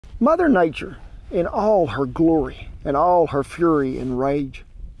Mother Nature, in all her glory and all her fury and rage,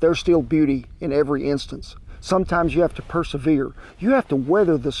 there's still beauty in every instance. Sometimes you have to persevere. You have to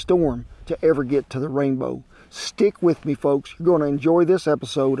weather the storm to ever get to the rainbow. Stick with me, folks. You're going to enjoy this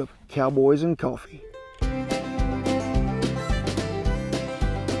episode of Cowboys and Coffee.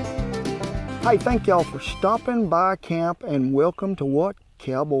 Hey, thank y'all for stopping by camp and welcome to what?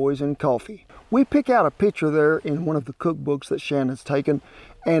 Cowboys and Coffee. We pick out a picture there in one of the cookbooks that Shannon's taken,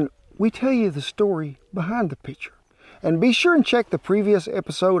 and we tell you the story behind the picture. And be sure and check the previous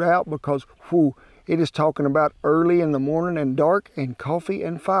episode out because, whew, it is talking about early in the morning and dark and coffee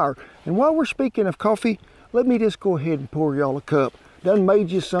and fire. And while we're speaking of coffee, let me just go ahead and pour y'all a cup. Done made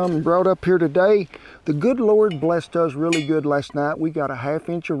you some and brought up here today. The good Lord blessed us really good last night. We got a ½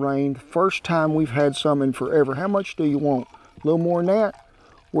 inch of rain. First time we've had some in forever. How much do you want? A little more than that?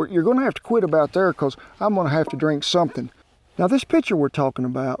 You're going to have to quit about there because I'm going to have to drink something. Now this picture we're talking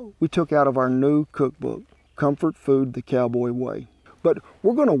about, we took out of our new cookbook, Comfort Food the Cowboy Way. But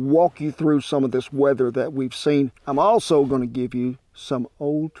we're going to walk you through some of this weather that we've seen. I'm also going to give you some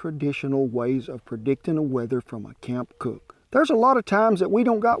old traditional ways of predicting the weather from a camp cook. There's a lot of times that we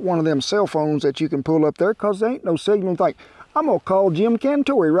don't got one of them cell phones that you can pull up there because there ain't no signal. Think, I'm going to call Jim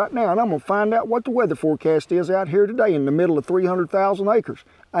Cantori right now and I'm going to find out what the weather forecast is out here today in the middle of 300,000 acres.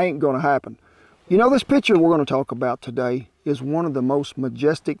 Ain't going to happen. You know, this picture we're going to talk about today is one of the most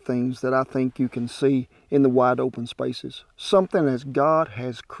majestic things that I think you can see in the wide open spaces. Something as God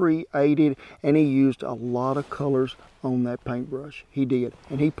has created, and he used a lot of colors on that paintbrush. He did.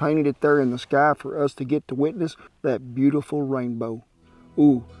 And he painted it there in the sky for us to get to witness that beautiful rainbow.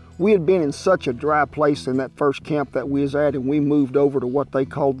 Ooh, we had been in such a dry place in that first camp that we was at, and we moved over to what they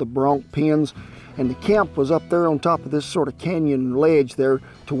called the Bronc Pens. And the camp was up there on top of this sort of canyon ledge there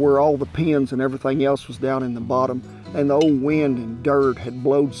to where all the pens and everything else was down in the bottom. And the old wind and dirt had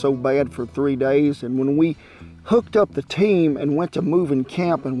blowed so bad for 3 days. And when we hooked up the team and went to moving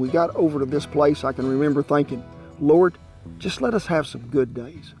camp and we got over to this place, I can remember thinking, Lord, just let us have some good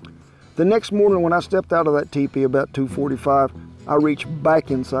days. The next morning when I stepped out of that teepee about 2:45, I reached back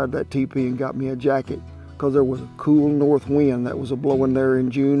inside that teepee and got me a jacket because there was a cool north wind that was a-blowing there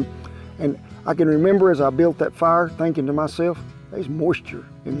in June. And I can remember as I built that fire thinking to myself, there's moisture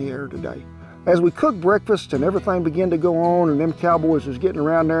in the air today. As we cooked breakfast and everything began to go on and them cowboys was getting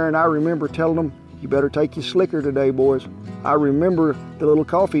around there, and I remember telling them, you better take your slicker today, boys. I remember the little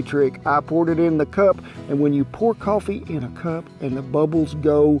coffee trick. I poured it in the cup, and when you pour coffee in a cup and the bubbles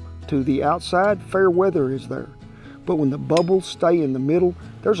go to the outside, fair weather is there. But when the bubbles stay in the middle,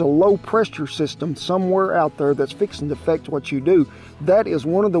 there's a low pressure system somewhere out there that's fixing to affect what you do. That is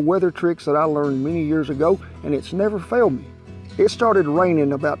one of the weather tricks that I learned many years ago, and it's never failed me. It started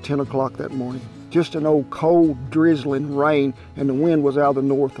raining about 10 o'clock that morning. Just an old cold drizzling rain, and the wind was out of the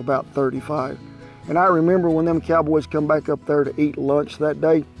north about 35. And I remember when them cowboys come back up there to eat lunch that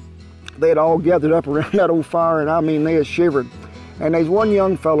day, they had all gathered up around that old fire, and I mean they had shivered. And there's one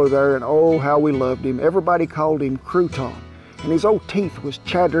young fellow there, and oh, how we loved him. Everybody called him Crouton. And his old teeth was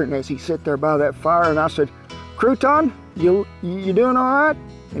chattering as he sat there by that fire. And I said, Crouton, you doing all right?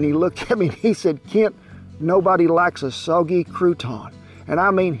 And he looked at me and he said, Kent, nobody likes a soggy crouton. And I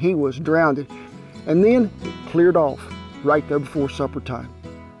mean, he was drowned. And then it cleared off right there before supper time.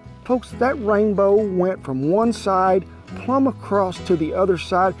 Folks, that rainbow went from one side plumb across to the other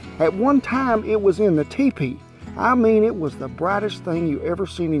side. At one time, it was in the teepee. I mean, it was the brightest thing you ever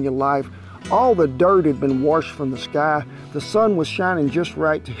seen in your life. All the dirt had been washed from the sky. The sun was shining just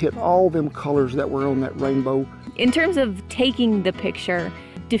right to hit all them colors that were on that rainbow. In terms of taking the picture,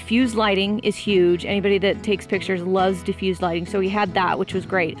 diffused lighting is huge. Anybody that takes pictures loves diffused lighting, so we had that, which was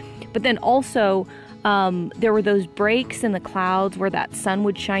great. But then also, there were those breaks in the clouds where that sun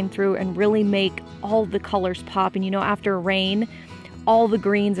would shine through and really make all the colors pop. And you know, after rain, all the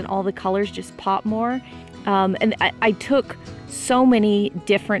greens and all the colors just pop more. And I took so many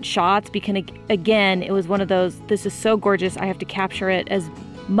different shots because, again, it was one of those, this is so gorgeous, I have to capture it as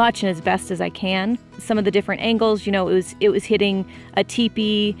much and as best as I can. Some of the different angles, you know, it was hitting a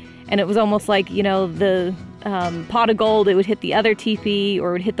teepee, and it was almost like, you know, the pot of gold, it would hit the other teepee, or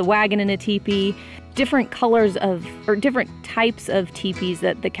it would hit the wagon in a teepee. Different colors of, or different types of teepees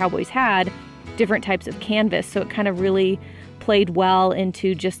that the cowboys had, different types of canvas, so it kind of really played well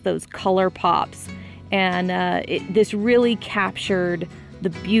into just those color pops. And this really captured the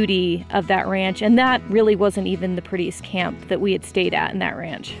beauty of that ranch, and that really wasn't even the prettiest camp that we had stayed at in that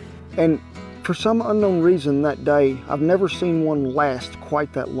ranch. And for some unknown reason that day, I've never seen one last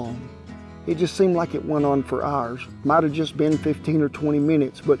quite that long. It just seemed like it went on for hours. Might have just been 15 or 20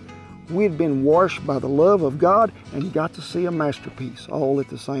 minutes, but we had been washed by the love of God and got to see a masterpiece all at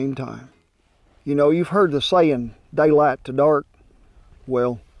the same time. You know, you've heard the saying, daylight to dark.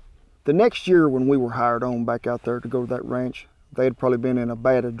 Well, the next year when we were hired on back out there to go to that ranch, they had probably been in a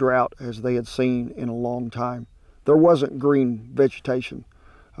bad a drought as they had seen in a long time. There wasn't green vegetation.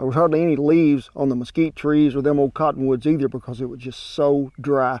 There was hardly any leaves on the mesquite trees or them old cottonwoods either, because it was just so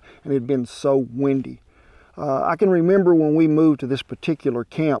dry and it had been so windy. I can remember when we moved to this particular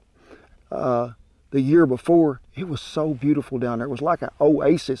camp the year before, it was so beautiful down there. It was like an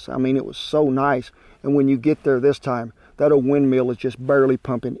oasis. I mean, it was so nice. And when you get there this time, that old windmill is just barely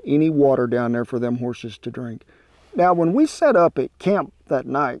pumping any water down there for them horses to drink. Now, when we set up at camp that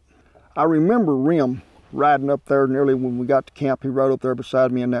night, I remember Rim riding up there nearly when we got to camp. He rode up there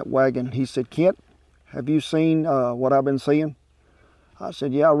beside me in that wagon. He said, Kent, have you seen what I've been seeing? I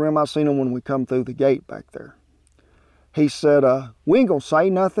said, yeah, Rim, I seen them when we come through the gate back there. He said, we ain't gonna say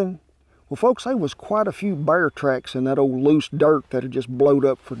nothing. Well, folks, there was quite a few bear tracks in that old loose dirt that had just blowed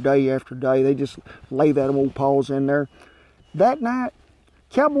up for day after day. They just lay that old paws in there. That night,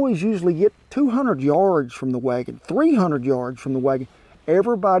 cowboys usually get 200 yards from the wagon, 300 yards from the wagon.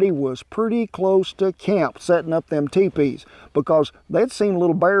 Everybody was pretty close to camp setting up them teepees because they'd seen a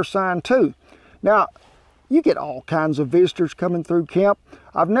little bear sign too. Now, you get all kinds of visitors coming through camp.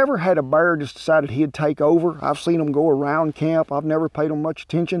 I've never had a bear just decided he'd take over. I've seen them go around camp. I've never paid them much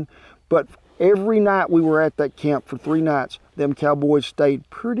attention. But every night we were at that camp for 3 nights, them cowboys stayed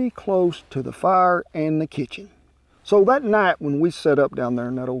pretty close to the fire and the kitchen. So that night when we set up down there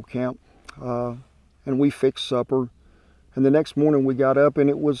in that old camp and we fixed supper, and the next morning we got up and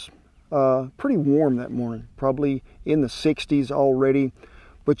it was pretty warm that morning, probably in the 60s already,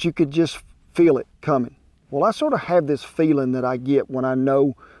 but you could just feel it coming. Well, I sort of have this feeling that I get when I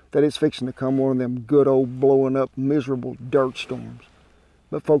know that it's fixing to come one of them good old blowing up miserable dirt storms.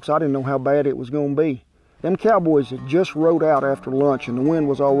 But folks, I didn't know how bad it was going to be. Them cowboys had just rode out after lunch and the wind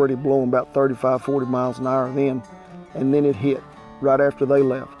was already blowing about 35, 40 miles an hour then, and then it hit right after they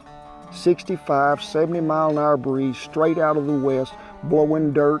left. 65, 70 mile an hour breeze straight out of the west,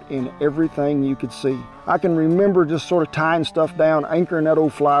 blowing dirt in everything you could see. I can remember just sort of tying stuff down, anchoring that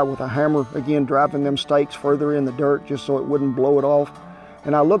old flyer with a hammer, again driving them stakes further in the dirt just so it wouldn't blow it off.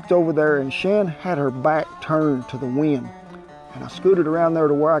 And I looked over there and Shan had her back turned to the wind. And I scooted around there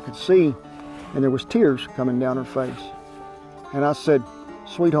to where I could see, and there was tears coming down her face. And I said,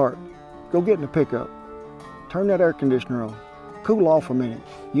 sweetheart, go get in the pickup. Turn that air conditioner on. Cool off a minute.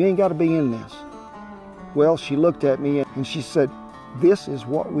 You ain't got to be in this. Well, she looked at me and she said, this is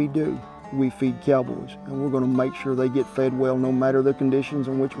what we do. We feed cowboys, and we're going to make sure they get fed well no matter the conditions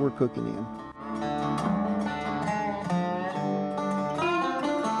in which we're cooking in.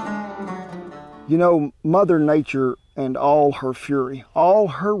 You know, Mother Nature and all her fury, all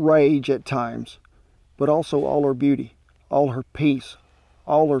her rage at times, but also all her beauty, all her peace,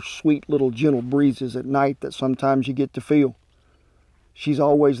 all her sweet little gentle breezes at night that sometimes you get to feel. She's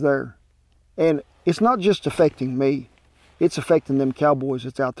always there. And it's not just affecting me. It's affecting them cowboys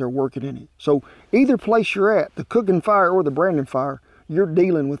that's out there working in it. So either place you're at, the cooking fire or the branding fire, you're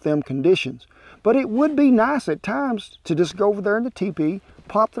dealing with them conditions. But it would be nice at times to just go over there in the teepee,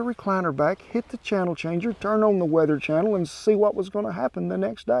 pop the recliner back, hit the channel changer, turn on the weather channel, and see what was going to happen the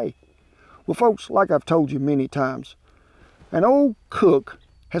next day. Well, folks, like I've told you many times, an old cook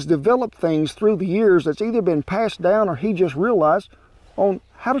has developed things through the years that's either been passed down or he just realized on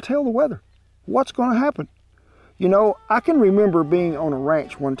how to tell the weather, what's going to happen. You know, I can remember being on a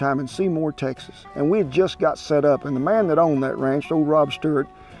ranch one time in Seymour, Texas, and we had just got set up, and the man that owned that ranch, old Rob Stewart,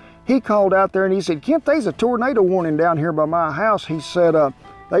 he called out there and he said, Kent, there's a tornado warning down here by my house. He said,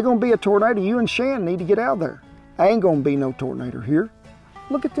 there's going to be a tornado. You and Shan need to get out there. Ain't going to be no tornado here.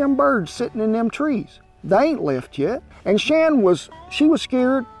 Look at them birds sitting in them trees. They ain't left yet. And Shan was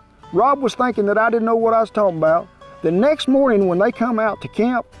scared. Rob was thinking that I didn't know what I was talking about. The next morning when they come out to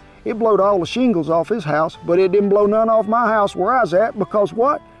camp, it blowed all the shingles off his house, but it didn't blow none off my house where I was at, because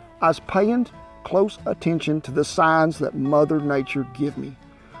what? I was paying close attention to the signs that Mother Nature give me.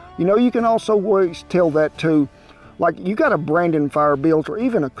 You know, you can also always tell that too. Like, you got a branding fire built or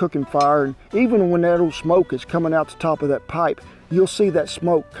even a cooking fire, and even when that old smoke is coming out the top of that pipe, you'll see that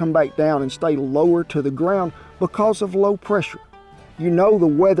smoke come back down and stay lower to the ground because of low pressure. You know the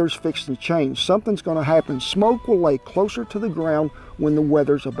weather's fixing to change. Something's going to happen. Smoke will lay closer to the ground when the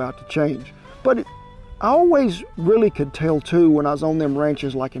weather's about to change. But I always really could tell too when I was on them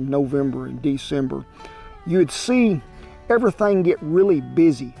ranches like in November and December. You'd see everything get really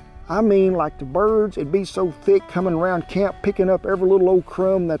busy. I mean, like the birds, it'd be so thick coming around camp, picking up every little old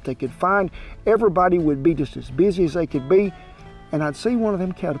crumb that they could find. Everybody would be just as busy as they could be. and I'd see one of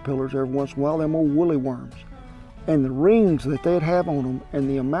them caterpillars every once in a while, them old woolly worms. And the rings that they'd have on them and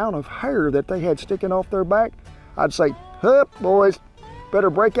the amount of hair that they had sticking off their back, I'd say, hup, boys, better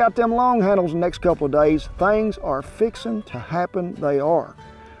break out them long handles the next couple of days. Things are fixing to happen, they are.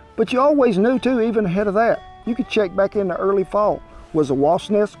 But you always knew too, even ahead of that. You could check back in the early fall. Was a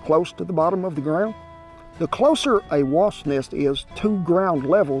wasp nest close to the bottom of the ground? The closer a wasp nest is to ground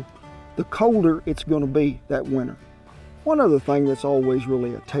level, the colder it's going to be that winter. One other thing that's always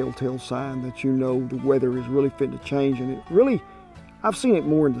really a telltale sign that you know the weather is really fitting to change, and it really, I've seen it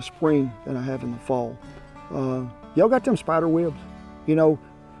more in the spring than I have in the fall. Y'all got them spider webs? You know,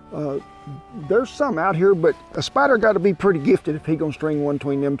 there's some out here, but a spider got to be pretty gifted if he gonna string one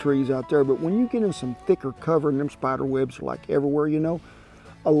between them trees out there. But when you get in some thicker cover and them spider webs are like everywhere, you know,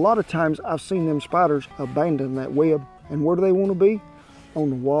 a lot of times I've seen them spiders abandon that web. And where do they want to be? On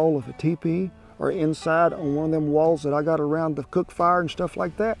the wall of a teepee, or inside on one of them walls that I got around the cook fire and stuff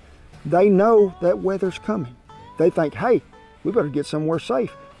like that. They know that weather's coming. They think, hey, we better get somewhere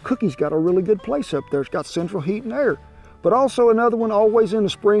safe. Cookie's got a really good place up there. It's got central heat and air. But also another one always in the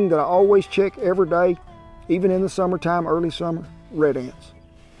spring that I always check every day, even in the summertime, early summer, red ants.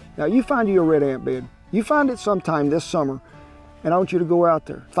 Now you find you a red ant bed. You find it sometime this summer, and I want you to go out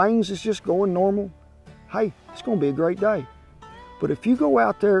there. Things is just going normal. Hey, it's gonna be a great day. But if you go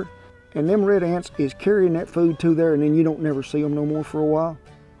out there and them red ants is carrying that food to there and then you don't never see them no more for a while,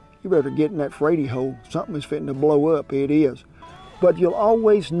 you better get in that freighty hole. Something is fitting to blow up, it is. But you'll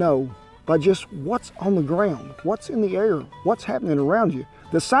always know by just what's on the ground, what's in the air, what's happening around you.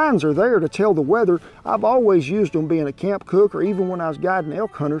 The signs are there to tell the weather. I've always used them being a camp cook or even when I was guiding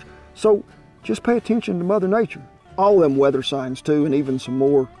elk hunters. So just pay attention to Mother Nature. All them weather signs too, and even some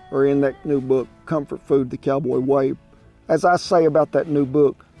more, are in that new book, Comfort Food, The Cowboy Way. As I say about that new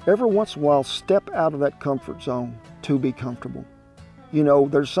book, every once in a while, step out of that comfort zone to be comfortable. You know,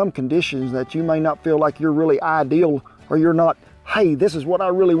 there's some conditions that you may not feel like you're really ideal, or you're not, hey, this is what I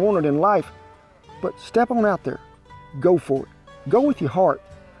really wanted in life. But step on out there. Go for it. Go with your heart.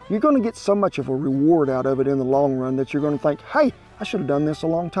 You're going to get so much of a reward out of it in the long run that you're going to think, hey, I should have done this a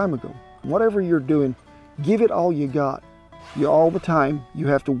long time ago. Whatever you're doing, give it all you got. All the time, you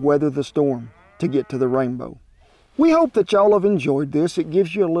have to weather the storm to get to the rainbow. We hope that y'all have enjoyed this. It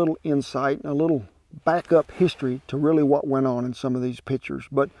gives you a little insight and a little backup history to really what went on in some of these pictures.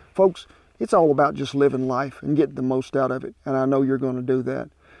 But folks, it's all about just living life and getting the most out of it. And I know you're going to do that.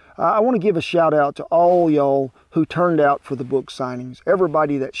 I want to give a shout out to all y'all who turned out for the book signings.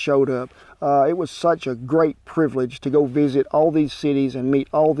 Everybody that showed up. It was such a great privilege to go visit all these cities and meet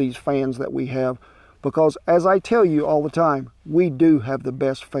all these fans that we have. Because as I tell you all the time, we do have the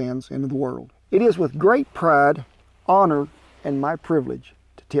best fans in the world. It is with great pride, honor, and my privilege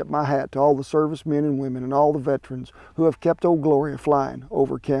to tip my hat to all the servicemen and women and all the veterans who have kept Old Glory flying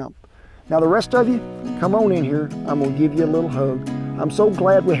over camp. Now the rest of you, come on in here. I'm going to give you a little hug. I'm so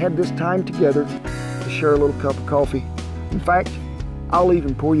glad we had this time together to share a little cup of coffee. In fact, I'll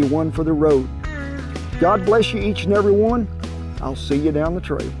even pour you one for the road. God bless you each and every one. I'll see you down the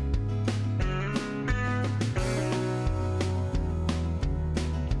trail.